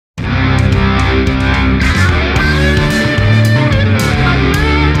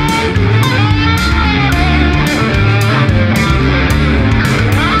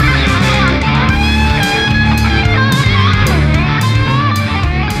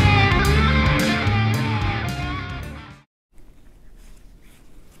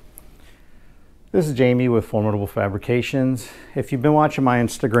This is Jamie with Formidable Fabrications. If you've been watching my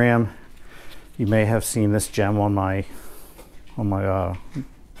Instagram, you may have seen this gem on my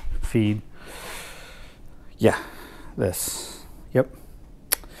feed. Yeah, this. Yep.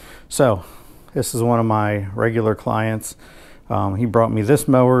 So this is one of my regular clients. He brought me this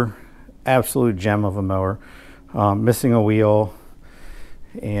mower, absolute gem of a mower, missing a wheel,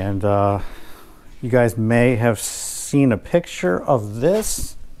 and you guys may have seen a picture of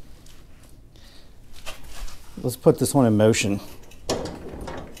this. Let's put this one in motion.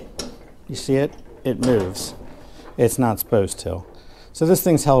 You see it? It moves. It's not supposed to. So this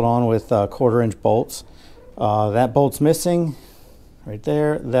thing's held on with 1/4-inch bolts. That bolt's missing right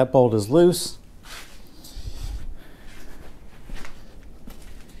there. That bolt is loose.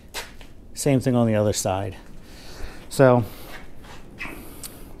 Same thing on the other side. So,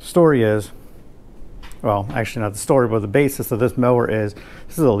 story is, well, actually not the story, but the basis of this mower is,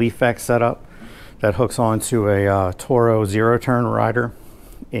 this is a LeafX setup that hooks onto a Toro zero-turn rider,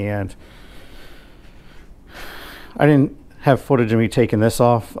 and I didn't have footage of me taking this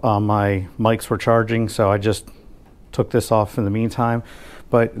off. My mics were charging, so I just took this off in the meantime.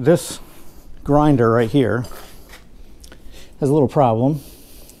 But this grinder right here has a little problem,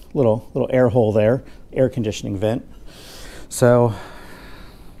 little air hole there, air conditioning vent. So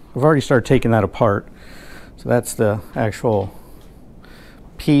I've already started taking that apart. So that's the actual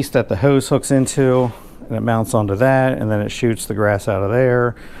piece that the hose hooks into, and it mounts onto that, and then it shoots the grass out of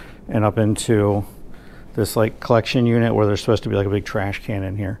there and up into this like collection unit where there's supposed to be like a big trash can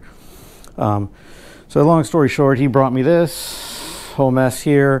in here. So long story short, he brought me this whole mess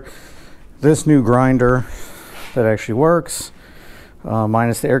here, this new grinder that actually works,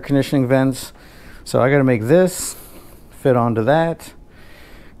 minus the air conditioning vents. So I got to make this fit onto that,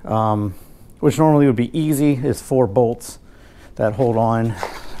 which normally would be easy. It's 4 bolts that hold on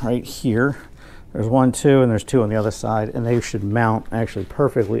right here. There's 1, 2, and there's 2 on the other side, and they should mount actually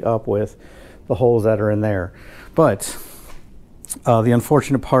perfectly up with the holes that are in there. But the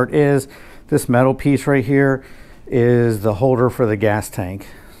unfortunate part is this metal piece right here is the holder for the gas tank.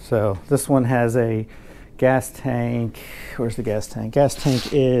 So this one has a gas tank. Where's the gas tank? Gas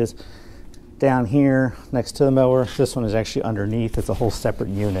tank is down here next to the mower. This one is actually underneath. It's a whole separate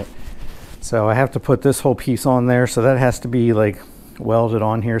unit. So I have to put this whole piece on there. So that has to be like welded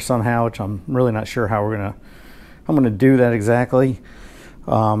on here somehow, which I'm really not sure how I'm gonna do that exactly.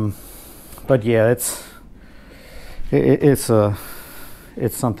 But yeah, it's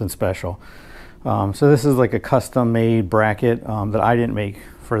something special. So this is like a custom made bracket that I didn't make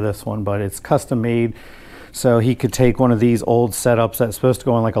for this one, but it's custom made. So he could take one of these old setups that's supposed to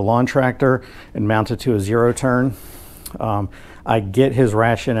go on like a lawn tractor and mount it to a zero-turn. I get his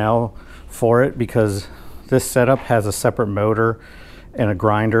rationale for it because this setup has a separate motor and a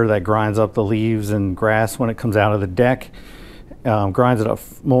grinder that grinds up the leaves and grass when it comes out of the deck, grinds it up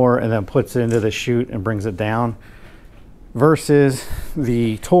more, and then puts it into the chute and brings it down, versus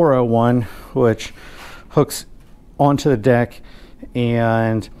the Toro one, which hooks onto the deck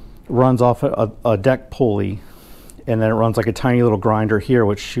and runs off a deck pulley, and then it runs like a tiny little grinder here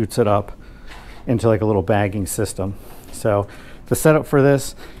which shoots it up into like a little bagging system. So the setup for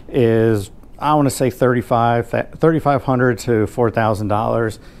this is, I want to say $3,500 to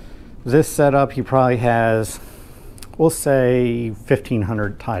 $4,000. This setup, he probably has, we'll say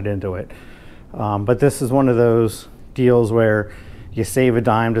 $1,500 tied into it. But this is one of those deals where you save a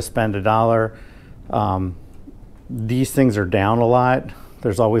dime to spend $1. These things are down a lot.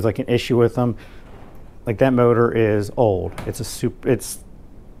 There's always like an issue with them. Like that motor is old. It's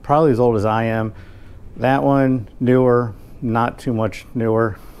probably as old as I am. That one newer, not too much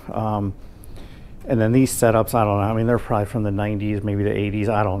newer. And then these setups, I don't know. I mean, they're probably from the 90s, maybe the 80s.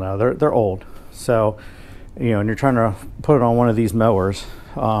 I don't know. They're old. So, you know, and you're trying to put it on one of these mowers.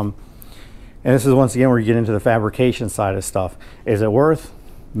 And this is once again where you get into the fabrication side of stuff. Is it worth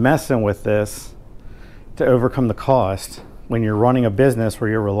messing with this to overcome the cost when you're running a business where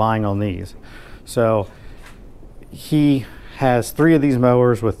you're relying on these? So he has 3 of these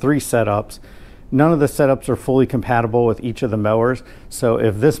mowers with 3 setups. None of the setups are fully compatible with each of the mowers. So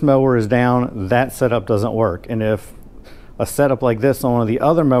if this mower is down, that setup doesn't work. And if a setup like this on one of the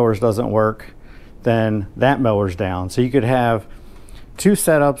other mowers doesn't work, then that mower's down. So you could have 2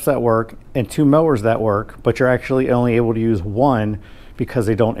 setups that work and 2 mowers that work, but you're actually only able to use one because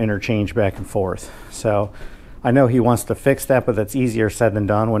they don't interchange back and forth. So I know he wants to fix that, but that's easier said than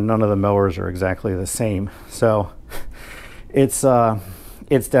done when none of the mowers are exactly the same. So it's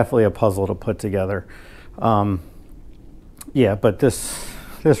definitely a puzzle to put together. Yeah, but this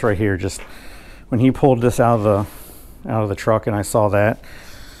right here, just when he pulled this out of the truck and I saw that,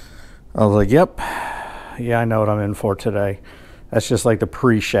 I was like, yep, yeah, I know what I'm in for today. That's just like the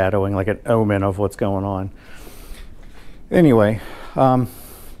pre-shadowing, like an omen of what's going on. Anyway,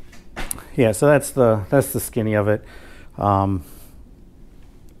 yeah, so that's the skinny of it. One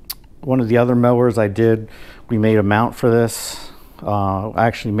of the other mowers I did, we made a mount for this. I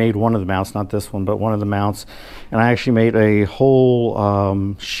actually made one of the mounts, not this one, but one of the mounts. And I actually made a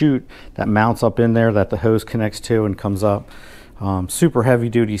whole chute that mounts up in there that the hose connects to and comes up. Super heavy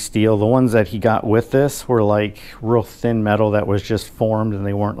duty steel. The ones that he got with this were like real thin metal that was just formed, and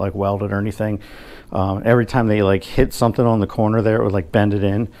they weren't like welded or anything. Every time they like hit something on the corner there, it would like bend it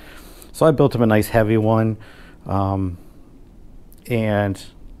in. So I built him a nice heavy one, and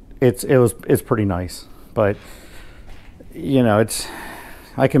it's pretty nice. But you know,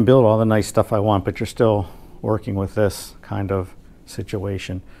 I can build all the nice stuff I want, but you're still working with this kind of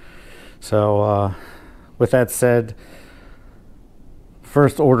situation. So with that said,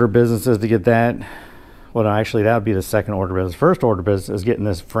 first order business is to get that. Well, actually, that would be the second order business. First order business is getting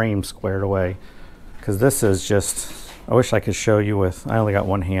this frame squared away, because this is just, I wish I could show you with, I only got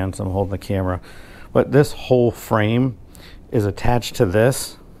one hand, so I'm holding the camera. But this whole frame is attached to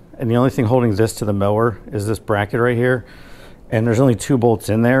this, and the only thing holding this to the mower is this bracket right here. And there's only 2 bolts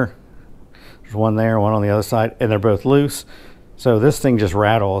in there. There's one there, one on the other side, and they're both loose. So this thing just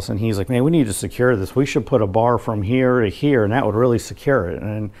rattles, and he's like, man, we need to secure this. We should put a bar from here to here, and that would really secure it.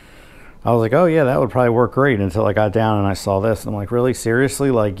 And I was like, oh yeah, that would probably work great, until I got down and I saw this. And I'm like, really,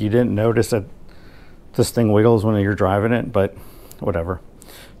 seriously? Like, you didn't notice that this thing wiggles when you're driving it? But whatever.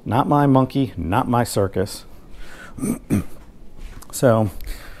 Not my monkey, not my circus. So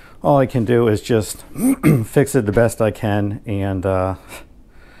all I can do is just fix it the best I can, and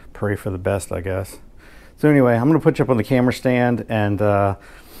pray for the best, I guess. So anyway, I'm going to put you up on the camera stand, and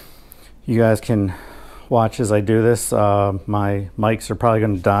you guys can watch as I do this. My mics are probably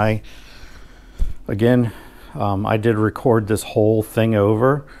going to die again. I did record this whole thing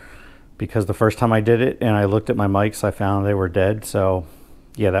over, because the first time I did it and I looked at my mics, I found they were dead. So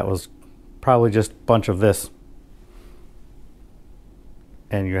yeah, that was probably just a bunch of this,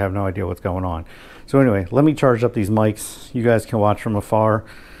 and you have no idea what's going on. So anyway, let me charge up these mics. You guys can watch from afar.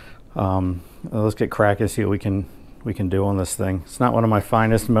 Let's get cracking, see what we can do on this thing. It's not one of my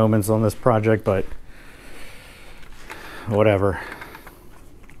finest moments on this project, but whatever.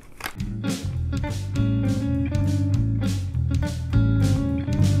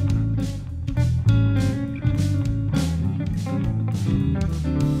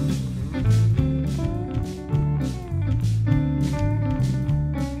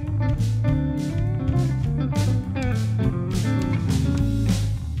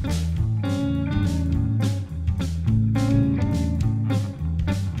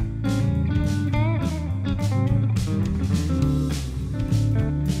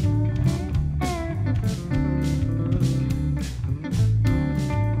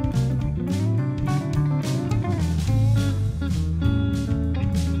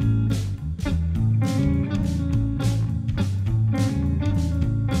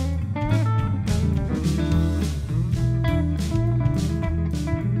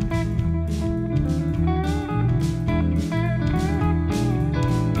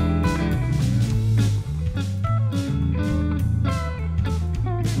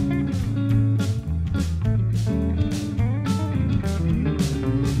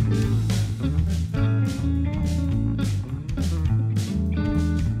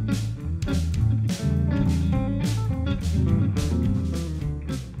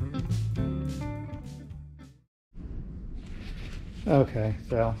 Okay,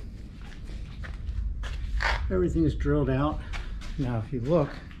 so everything's drilled out. Now if you look,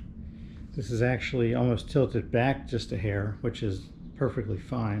 this is actually almost tilted back just a hair, which is perfectly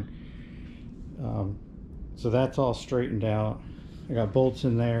fine. So that's all straightened out. I got bolts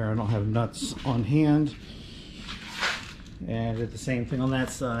in there. I don't have nuts on hand. And did the same thing on that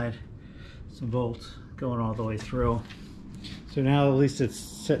side. Some bolts going all the way through. So now at least it's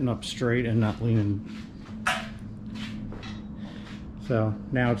sitting up straight and not leaning. So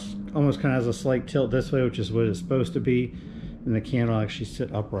now it's almost kind of has a slight tilt this way, which is what it's supposed to be, and the can will actually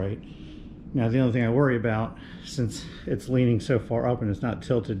sit upright. Now the only thing I worry about, since it's leaning so far up and it's not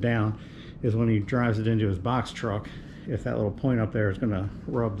tilted down, is when he drives it into his box truck, if that little point up there is going to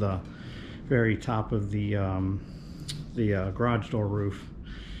rub the very top of the garage door roof.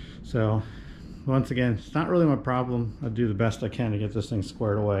 So once again, it's not really my problem. I'll do the best I can to get this thing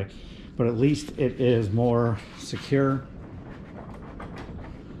squared away, but at least it is more secure.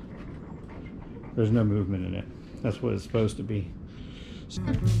 There's no movement in it. That's what it's supposed to be.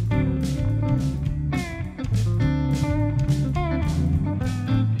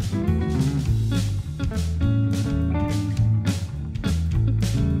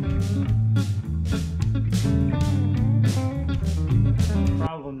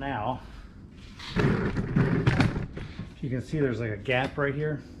 problem now, you can see there's like a gap right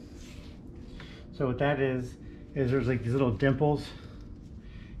here. So what that is there's like these little dimples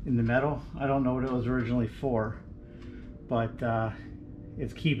in the metal. I don't know what it was originally for, but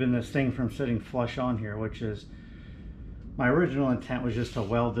it's keeping this thing from sitting flush on here, which is my original intent was just to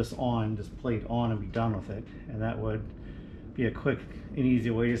weld this plate on and be done with it, and that would be a quick and easy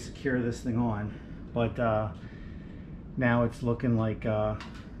way to secure this thing on. But now it's looking like I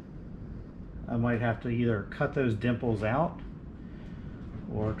might have to either cut those dimples out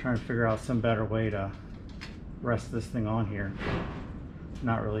or try and figure out some better way to rest this thing on here.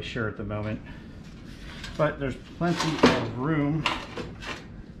 Not really sure at the moment, but there's plenty of room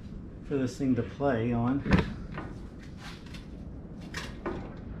for this thing to play on.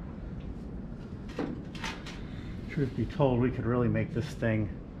 Truth be told, we could really make this thing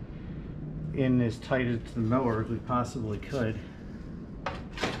in as tight as the mower as we possibly could.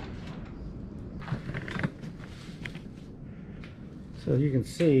 So you can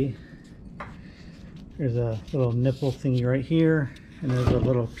see there's a little nipple thingy right here, and there's a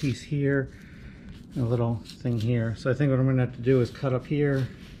little piece here, and a little thing here. So I think what I'm going to have to do is cut up here,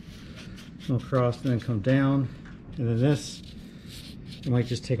 go across, and then come down. And then this, I might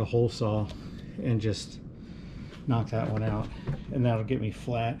just take a hole saw and just knock that one out, and that'll get me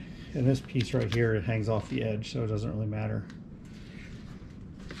flat. And this piece right here, it hangs off the edge, so it doesn't really matter.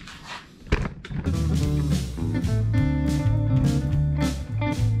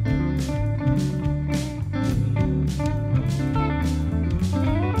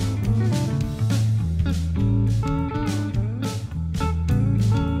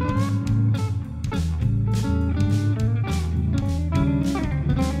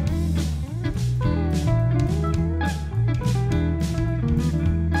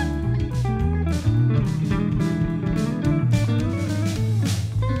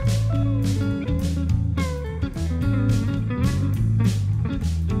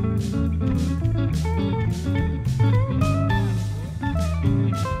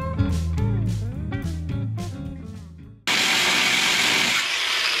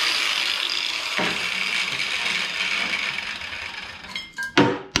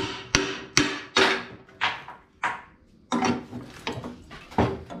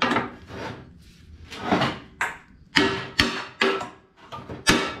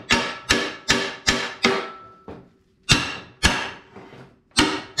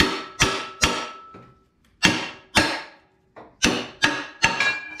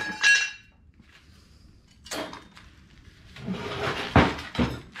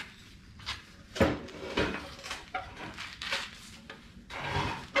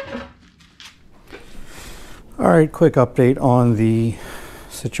 All right, quick update on the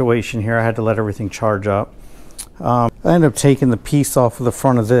situation here. I had to let everything charge up. I ended up taking the piece off of the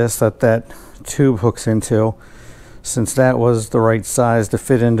front of this that tube hooks into, since that was the right size to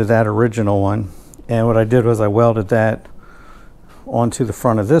fit into that original one. And what I did was I welded that onto the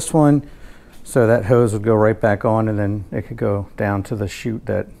front of this one, so that hose would go right back on, and then it could go down to the chute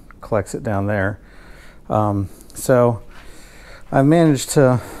that collects it down there. So I managed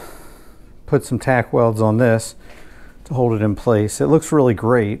to put some tack welds on this to hold it in place. It looks really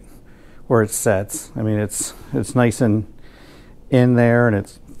great where it sets. I mean, it's nice and in there, and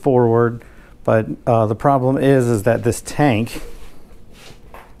it's forward. But the problem is that this tank,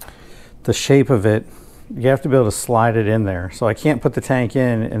 the shape of it, you have to be able to slide it in there. So I can't put the tank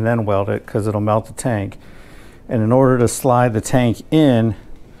in and then weld it, because it'll melt the tank. And in order to slide the tank in,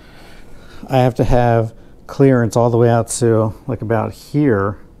 I have to have clearance all the way out to like about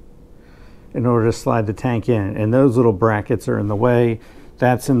here in order to slide the tank in. And those little brackets are in the way.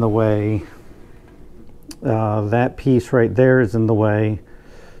 That's in the way. That piece right there is in the way.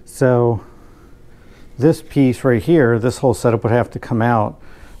 So this piece right here, this whole setup would have to come out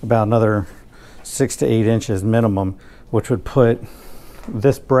about another 6 to 8 inches minimum, which would put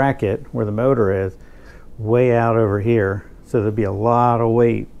this bracket where the motor is way out over here. So there'd be a lot of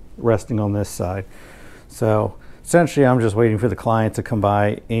weight resting on this side. So essentially I'm just waiting for the client to come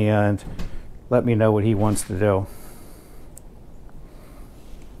by and let me know what he wants to do.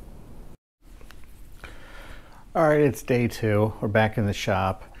 All right, it's day 2. We're back in the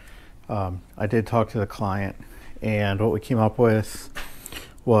shop. I did talk to the client, and what we came up with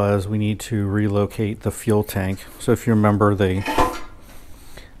was we need to relocate the fuel tank. So if you remember, the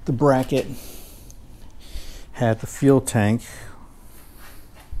bracket had the fuel tank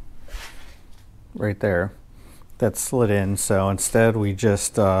right there that slid in. So instead we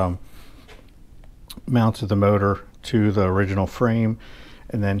just mounted the motor to the original frame,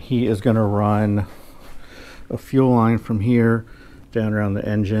 and then he is going to run a fuel line from here down around the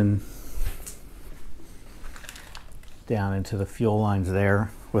engine, down into the fuel lines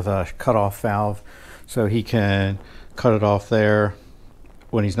there with a cutoff valve, so he can cut it off there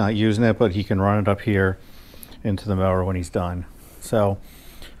when he's not using it, but he can run it up here into the mower when he's done. So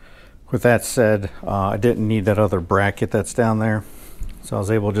with that said, I didn't need that other bracket that's down there, so I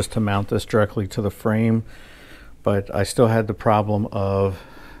was able just to mount this directly to the frame, but I still had the problem of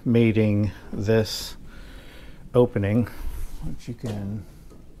mating this opening, which you can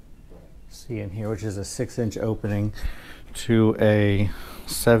see in here, which is a 6-inch opening, to a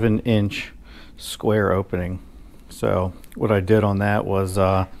 7-inch square opening. So what I did on that was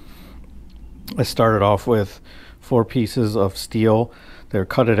I started off with 4 pieces of steel. They're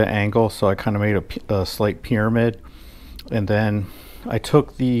cut at an angle, so I kind of made a slight pyramid, and then I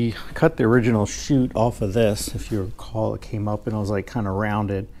cut the original chute off of this. If you recall, it came up and it was like kind of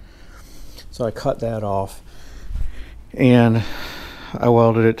rounded, so I cut that off and I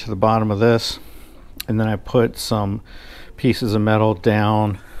welded it to the bottom of this, and then I put some pieces of metal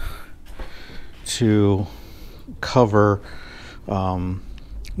down to cover,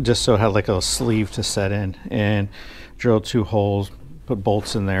 just so it had like a sleeve to set in, and drilled 2 holes, put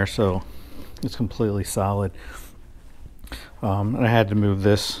bolts in there so it's completely solid. And I had to move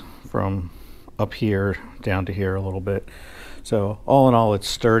this from up here down to here a little bit. So all in all, it's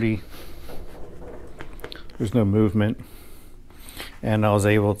sturdy. There's no movement. And I was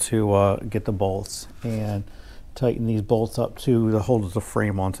able to get the bolts and tighten these bolts up to hold the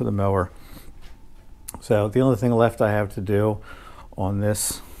frame onto the mower. So the only thing left I have to do on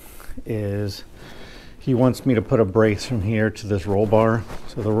this is he wants me to put a brace from here to this roll bar.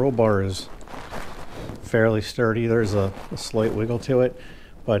 So the roll bar is fairly sturdy. There's a slight wiggle to it,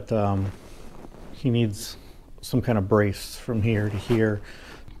 but he needs some kind of brace from here to here.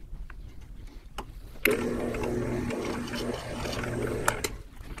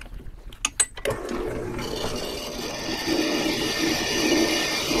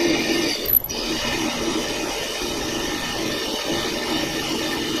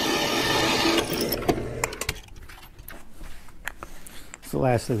 So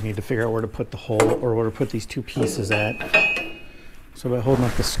lastly, we need to figure out where to put the hole, or where to put these 2 pieces at. So by holding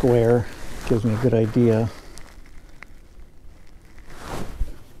up the square, it gives me a good idea.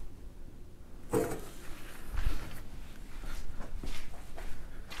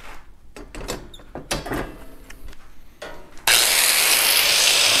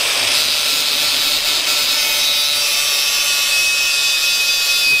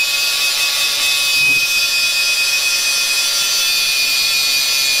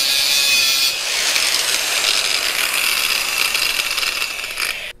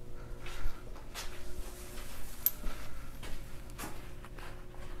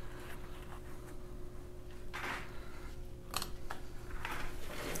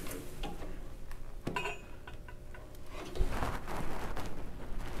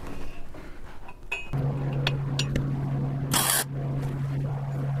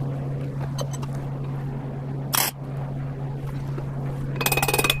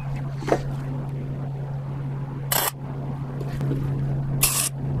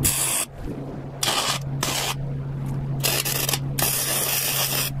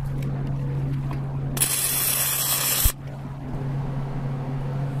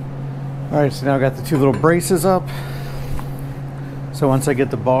 Alright, so now I got the 2 little braces up. So once I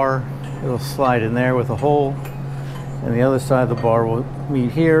get the bar, it'll slide in there with a hole, and the other side of the bar will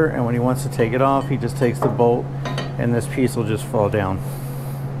meet here, and when he wants to take it off, he just takes the bolt and this piece will just fall down.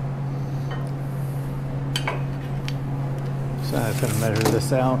 So I'm just going to measure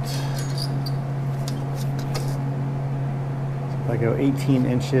this out. If I go 18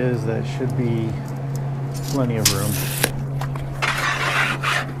 inches, that should be plenty of room.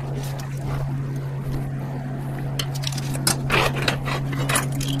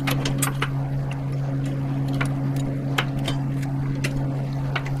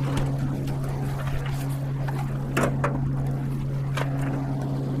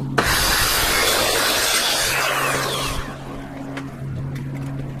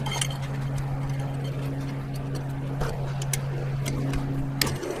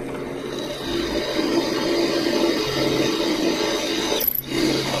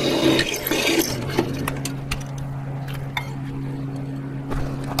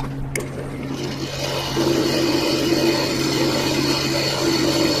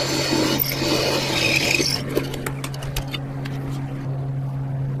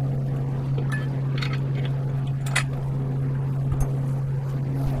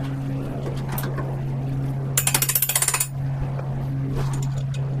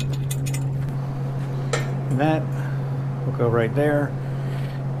 go right there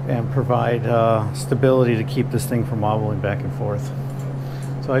and provide stability to keep this thing from wobbling back and forth.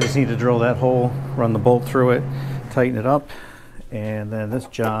 So I just need to drill that hole, run the bolt through it, tighten it up, and then this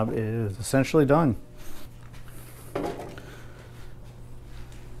job is essentially done.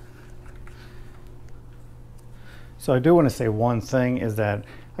 So I do want to say one thing is that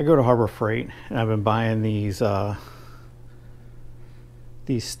I go to Harbor Freight and I've been buying these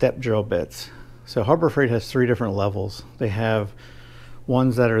step drill bits. So Harbor Freight has 3 different levels. They have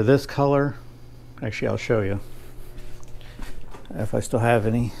ones that are this color. Actually, I'll show you if I still have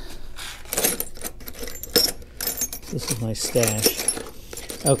any. This is my stash.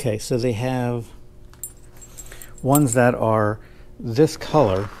 Okay, so they have ones that are this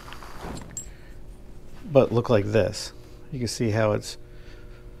color but look like this. You can see how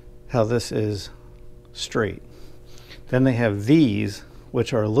this is straight. Then they have these,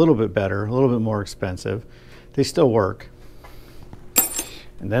 which are a little bit better, a little bit more expensive. They still work.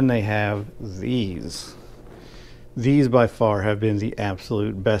 And then they have these. These by far have been the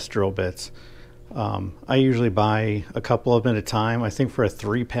absolute best drill bits. I usually buy a couple of them at a time. I think for a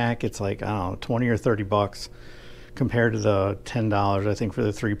 3-pack, it's like, I don't know, 20 or 30 bucks compared to the $10, I think, for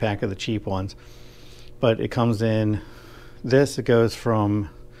the 3-pack of the cheap ones. But it comes in this, it goes from,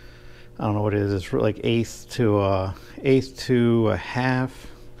 I don't know what it is, it's like eighth to a half.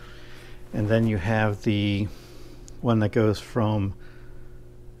 And then you have the one that goes from,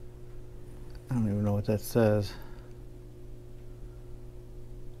 I don't even know what that says.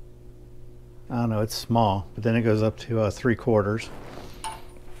 I don't know, it's small, but then it goes up to 3/4.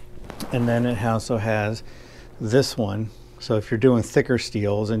 And then it also has this one. So if you're doing thicker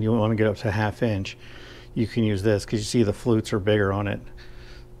steels and you want to get up to 1/2 inch, you can use this because you see the flutes are bigger on it.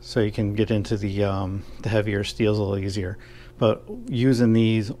 So you can get into the heavier steels a little easier. But using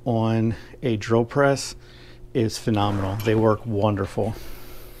these on a drill press is phenomenal. They work wonderful.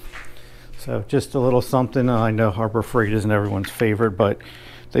 So just a little something. I know Harbor Freight isn't everyone's favorite, but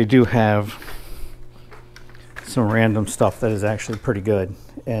they do have some random stuff that is actually pretty good.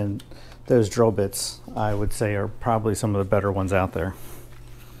 And those drill bits, I would say, are probably some of the better ones out there.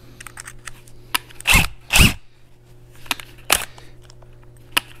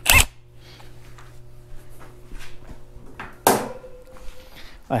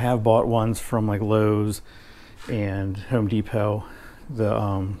 I have bought ones from like Lowe's and Home Depot,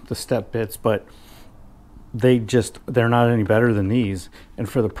 the step bits, but they're not any better than these. And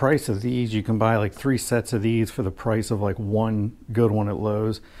for the price of these, you can buy like 3 sets of these for the price of like one good one at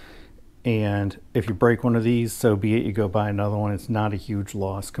Lowe's. And if you break one of these, so be it, you go buy another one. It's not a huge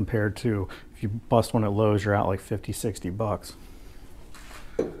loss compared to if you bust one at Lowe's, you're out like 50, 60 bucks.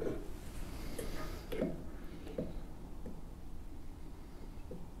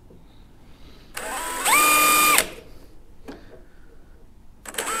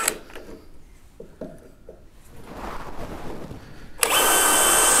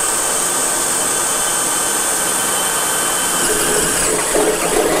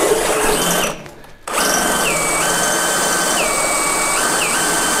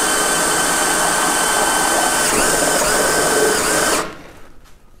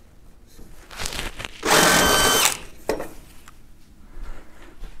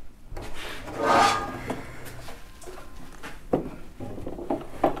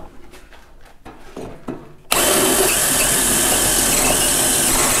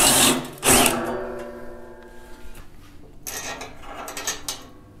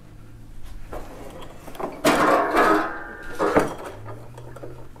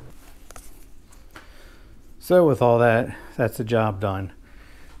 So with all that, that's the job done.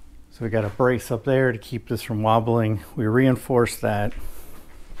 So we got a brace up there to keep this from wobbling. We reinforced that.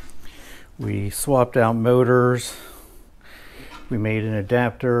 We swapped out motors. We made an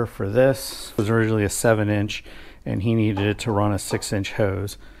adapter for this. It was originally a 7-inch and he needed it to run a 6-inch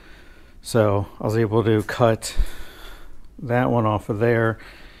hose. So I was able to cut that one off of there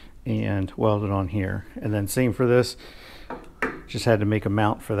and weld it on here. And then same for this, just had to make a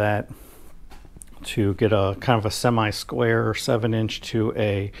mount for that to get a kind of a semi-square 7-inch to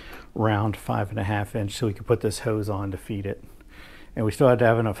a round 5.5 inch so we could put this hose on to feed it. And we still had to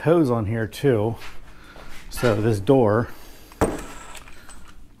have enough hose on here too. So this door,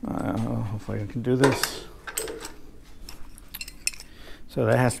 hopefully I can do this. So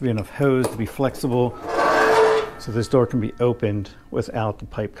that has to be enough hose to be flexible so this door can be opened without the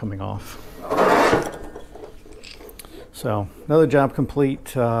pipe coming off. So another job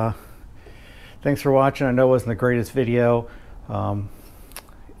complete. Thanks for watching. I know it wasn't the greatest video.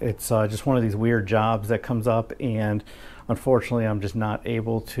 It's just one of these weird jobs that comes up, and unfortunately I'm just not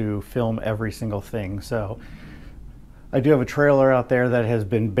able to film every single thing. So I do have a trailer out there that has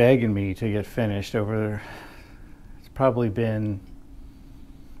been begging me to get finished over. It's probably been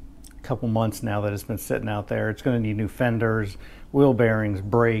a couple months now that it's been sitting out there. It's going to need new fenders, wheel bearings,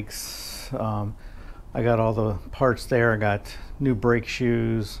 brakes. I got all the parts there. I got new brake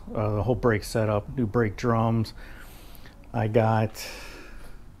shoes, the whole brake setup, new brake drums. I got,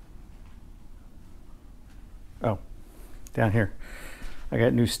 oh, down here, I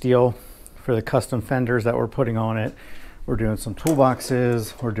got new steel for the custom fenders that we're putting on it. We're doing some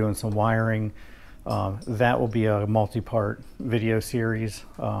toolboxes, we're doing some wiring. That will be a multi-part video series,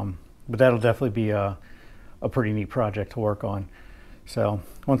 but that'll definitely be a pretty neat project to work on. So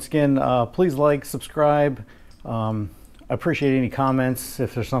once again, please like, subscribe. I appreciate any comments.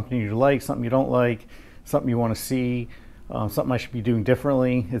 If there's something you like, something you don't like, something you want to see, something I should be doing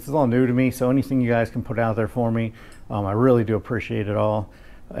differently. It's all new to me, so anything you guys can put out there for me, I really do appreciate it all.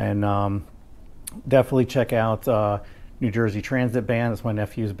 And definitely check out New Jersey Transit Band. It's my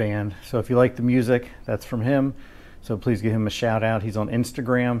nephew's band. So if you like the music, that's from him. So please give him a shout out. He's on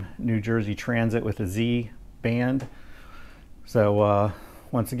Instagram, New Jersey Transit with a Z Band. So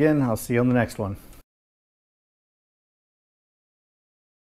once again, I'll see you on the next one.